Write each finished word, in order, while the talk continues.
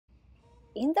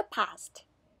In the past,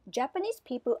 Japanese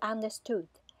people understood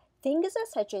things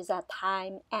such as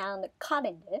time and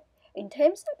calendar in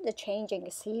terms of the changing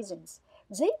seasons.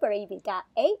 They believed that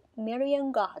 8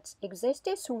 million gods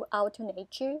existed throughout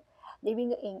nature,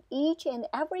 living in each and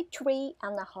every tree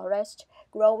and forest,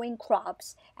 growing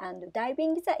crops, and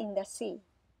diving in the sea.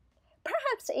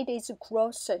 Perhaps it is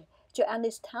closer to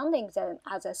understanding them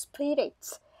as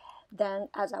spirits than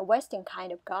as a Western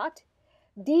kind of God.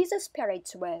 These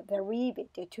spirits were believed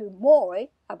to more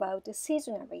about the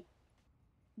seasonally.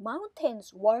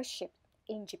 Mountains worship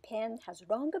in Japan has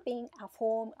long been a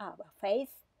form of faith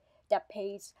that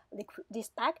pays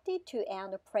respect to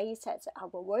and praises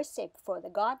our worship for the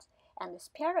gods and the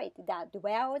spirit that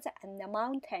dwells in the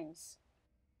mountains.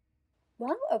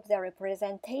 One of the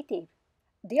representative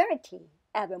deity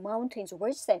of mountains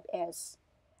worship is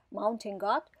mountain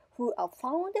god who are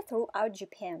found throughout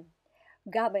Japan,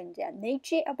 govern the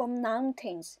nature of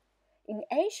mountains. In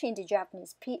ancient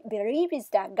Japanese beliefs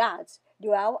that gods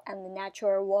dwell in the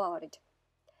natural world.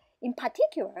 In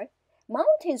particular,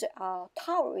 mountains are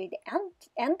towering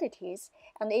entities,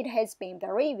 and it has been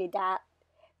believed that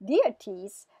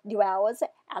deities dwell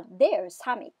at their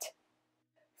summit.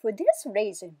 For this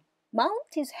reason,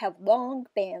 mountains have long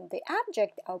been the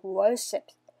object of worship,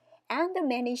 and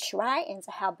many shrines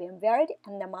have been built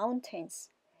in the mountains.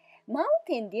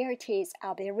 Mountain deities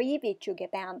are believed to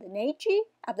govern the nature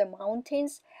of the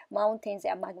mountains. Mountains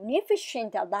are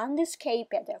magnificent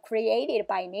landscapes created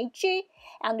by nature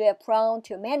and are prone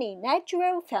to many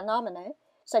natural phenomena,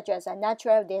 such as a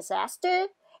natural disaster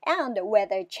and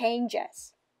weather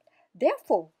changes.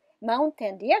 Therefore,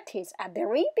 mountain deities are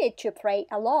believed to play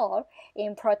a role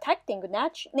in protecting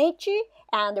nature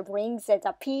and brings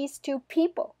the peace to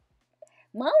people.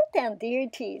 Mountain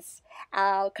deities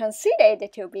are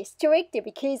considered to be strict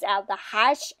because of the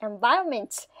harsh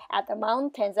environment of the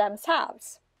mountains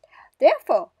themselves.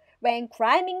 Therefore, when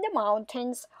climbing the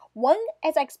mountains, one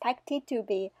is expected to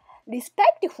be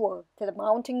respectful to the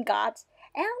mountain gods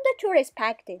and to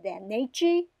respect the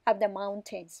nature of the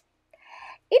mountains.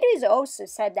 It is also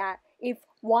said that if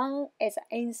one is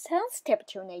insensitive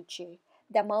to nature,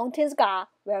 the mountain's god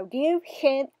will give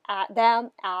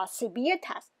them a severe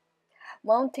test.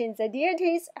 Mountains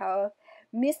deities are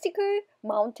mystical.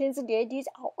 Mountains deities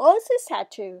are also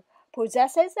said to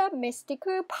possess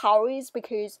mystical powers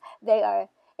because they are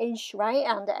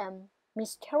enshrined in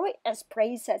mysterious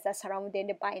places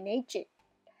surrounded by nature.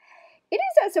 It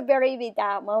is also believed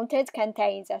that mountains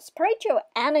contain spiritual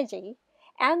energy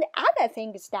and other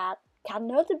things that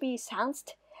cannot be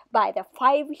sensed by the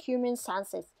 5 human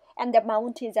senses, and the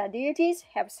mountains deities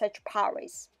have such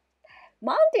powers.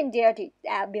 Mountain deities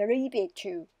are believed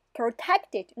to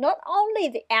protect not only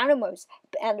the animals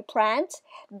and plants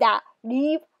that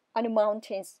live on the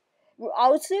mountains, but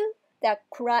also the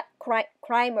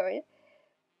climbers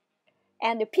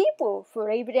and the people who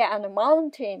live on the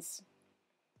mountains.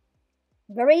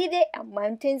 Believed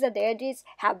mountains deities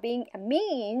have been a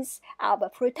means of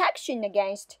protection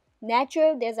against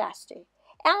natural disaster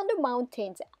and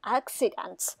mountain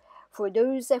accidents for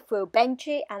those who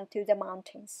venture into the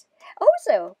mountains.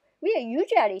 Also, we are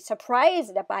usually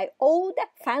surprised by all the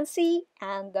fancy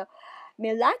and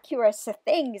miraculous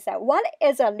things. What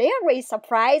is really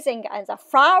surprising as the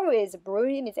flowers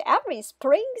bloom every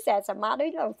spring as a matter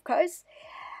of course.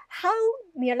 How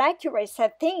miraculous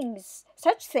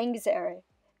such things are.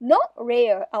 Not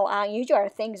rare or unusual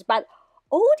things, but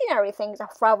ordinary things,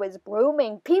 flowers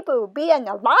blooming, people being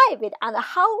alive, and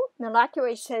how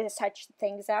miraculous such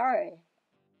things are.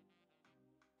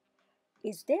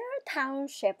 Is there a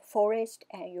township forest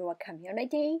in your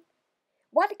community?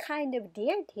 What kind of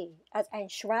deity is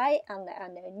enshrined on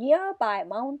the nearby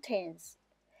mountains?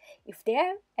 If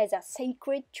there is a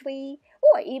sacred tree,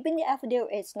 or even if there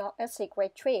is not a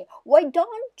sacred tree, why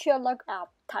don't you look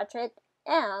up, touch it,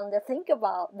 and think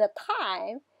about the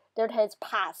time that has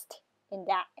passed in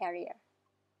that area?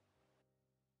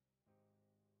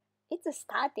 It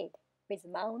started with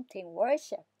mountain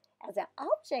worship as an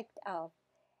object of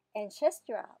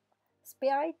ancestral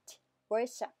spirit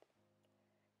worship,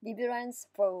 reverence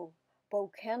for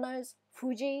volcanoes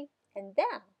Fuji, and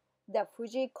then the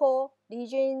Fujiko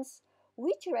regions,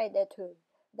 which led to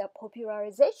the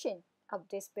popularization of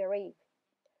this belief.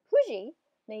 Fuji,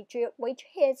 nature which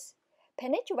has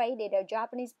penetrated the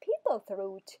Japanese people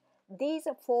through these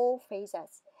 4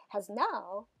 phases, has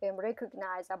now been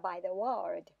recognized by the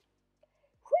world.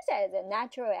 Fuji is a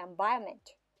natural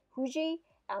environment. Fuji,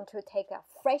 and to take a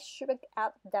fresh look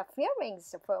at the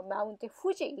feelings for Mount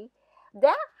Fuji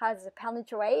that has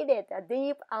penetrated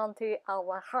deep into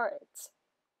our hearts.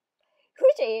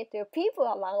 Fuji to people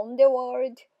around the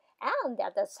world And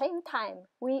at the same time,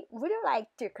 we would like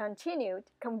to continue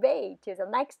to convey to the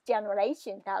next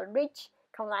generation the rich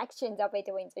connections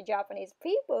between the Japanese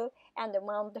people and the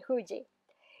Mount Fuji.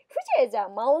 Fuji is a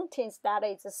mountain that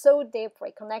is so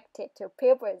deeply connected to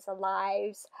people's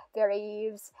lives,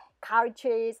 beliefs,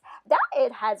 cultures, that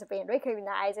it has been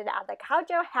recognized as a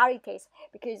cultural heritage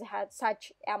because it has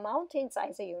such a mountain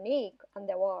as unique in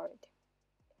the world.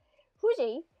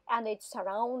 Fuji and its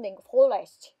surrounding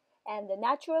forest and the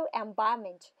natural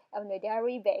environment on a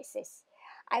daily basis.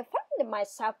 I find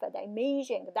myself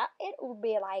imagining that it would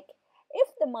be like if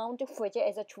the Mount Fuji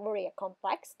is truly a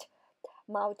complex,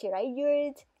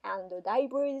 multi-layered and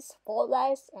diverse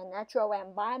forest and natural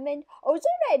environment. Although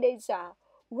it is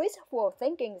wishful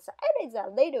thinking, it is a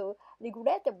little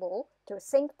regrettable to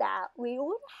think that we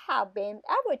would have been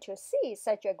able to see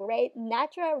such a great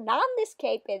natural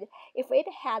landscape if it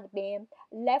had been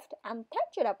left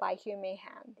untouched by human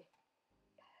hand.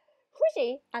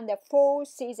 Fuji and the full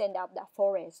season of the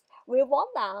forest we want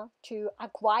them to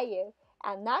acquire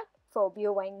and not for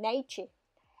viewing nature.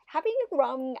 Having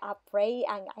grown up raised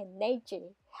in nature,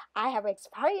 I have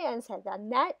experienced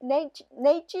the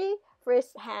nature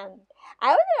firsthand.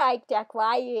 I would like to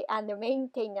acquire and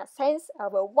maintain a sense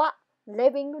of what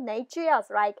living nature is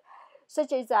like,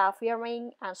 such as the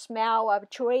feeling and smell of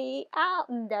tree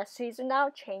and the seasonal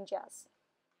changes.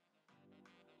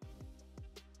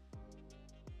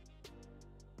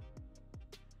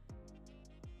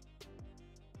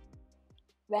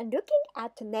 When looking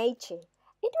at nature,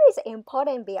 it is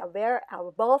important to be aware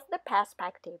of both the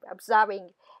perspective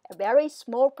observing a very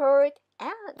small part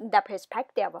and the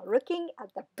perspective of looking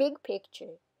at the big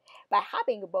picture. By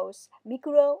having both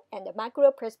micro and macro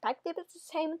perspective at the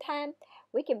same time,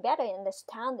 we can better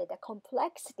understand the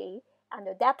complexity and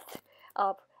the depth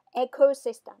of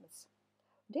ecosystems.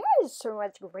 There is so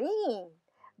much green.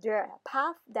 There is a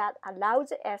path that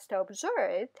allows us to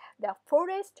observe the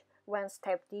forest one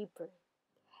step deeper.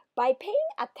 By paying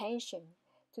attention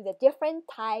to the different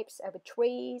types of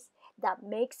trees that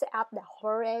makes up the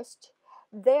forest,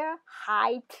 their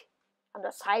height, and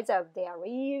the size of their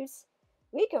leaves,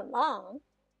 we can learn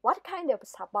what kind of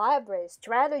survival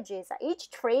strategies each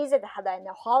tree has in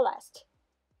the forest.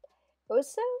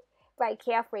 Also, by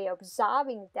carefully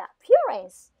observing the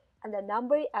appearance and the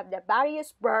number of the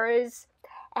various birds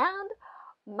and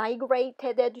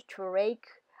migrated to Lake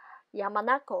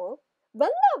Yamanako, one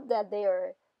of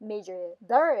their major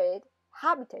bird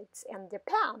habitats in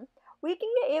Japan, we can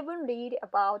even read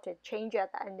about the changes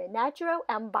in the natural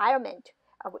environment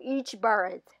of each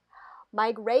bird,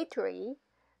 migratory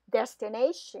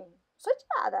destination, such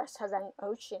as the Southern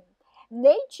Ocean.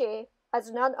 Nature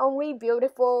is not only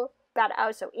beautiful but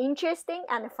also interesting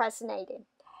and fascinating.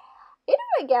 It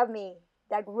will give me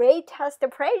the greatest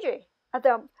pleasure at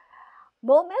the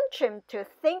momentum to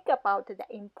think about the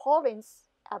importance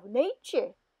of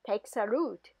nature takes a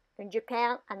root in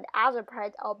Japan and other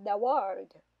parts of the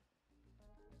world.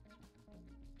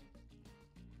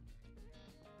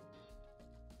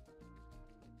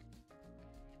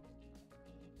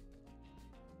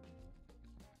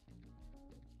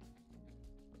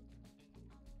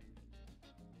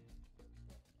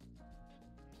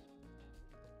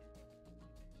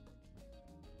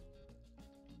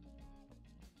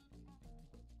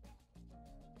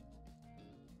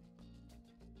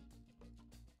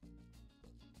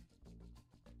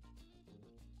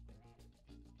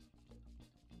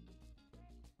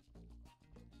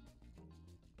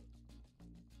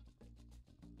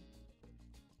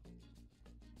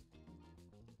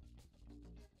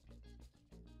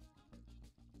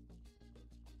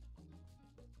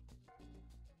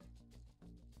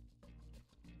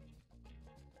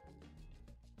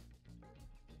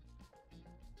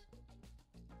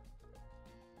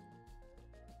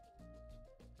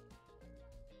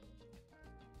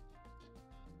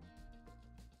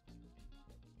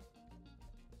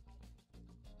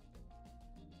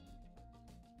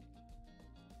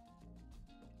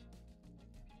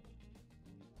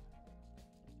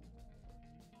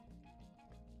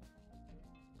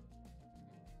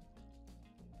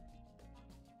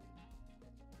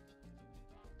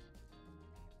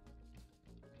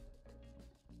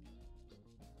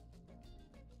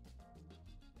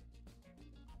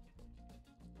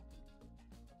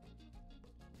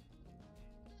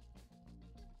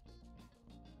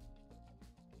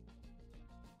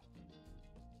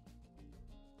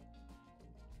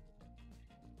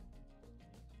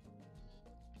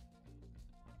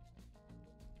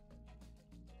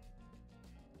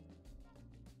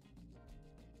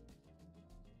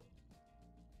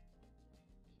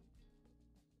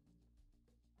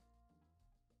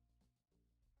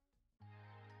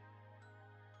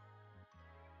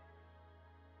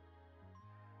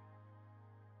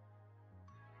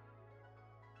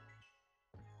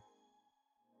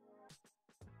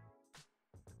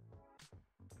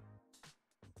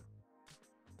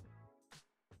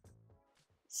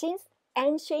 Since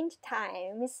ancient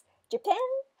times, Japan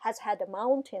has had a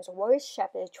mountains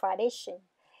worship tradition,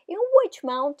 in which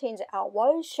mountains are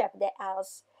worshipped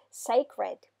as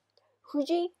sacred.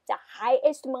 Fuji, the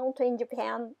highest mountain in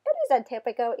Japan, it is a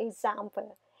typical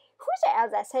example.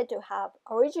 Fuji is said to have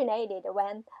originated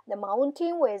when the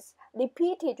mountain was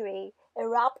repeatedly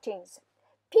erupting.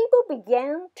 People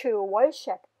began to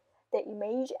worship the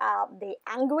image of the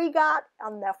angry god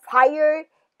on the fire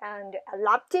and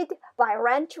erupted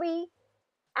violently.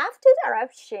 After the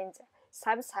eruptions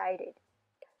subsided,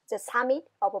 the summit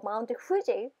of Mount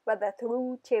Fuji was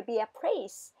thought to be a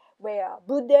place where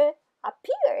Buddha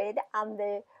appeared in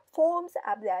the forms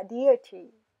of the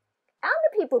deity.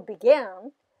 And people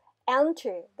began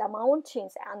enter the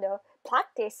mountains and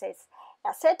practices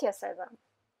asceticism.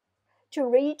 To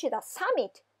reach the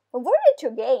summit, in order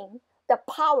to gain the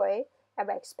power of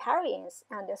experience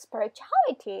and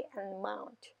spirituality and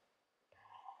mount.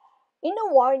 In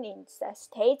the Warning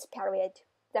States period,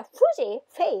 the Fuji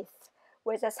faith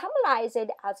was summarized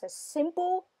as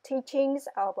simple teachings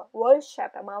of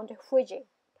worship Mount Fuji,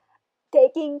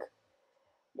 taking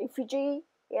refuge in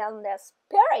the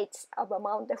spirits of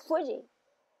Mount Fuji,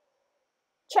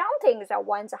 chanting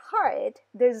one's heart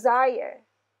desire,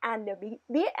 and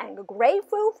being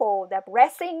grateful for the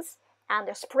blessings and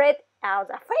the spread of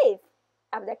the faith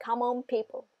of the common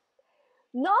people.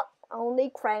 Not only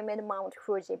climbed Mount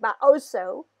Fuji, but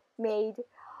also made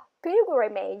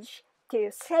pilgrimage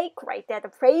to sacred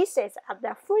places at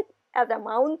the foot of the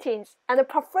mountains and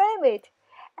performed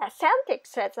ascetic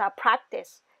sets of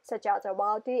practice, such as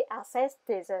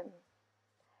multi-asceticism.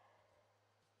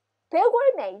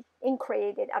 Pilgrimage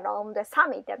included along the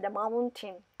summit of the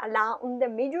mountain, along the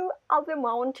middle of the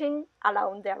mountain,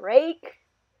 along the lake,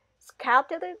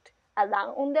 scattered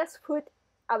along the foot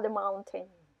of the mountain.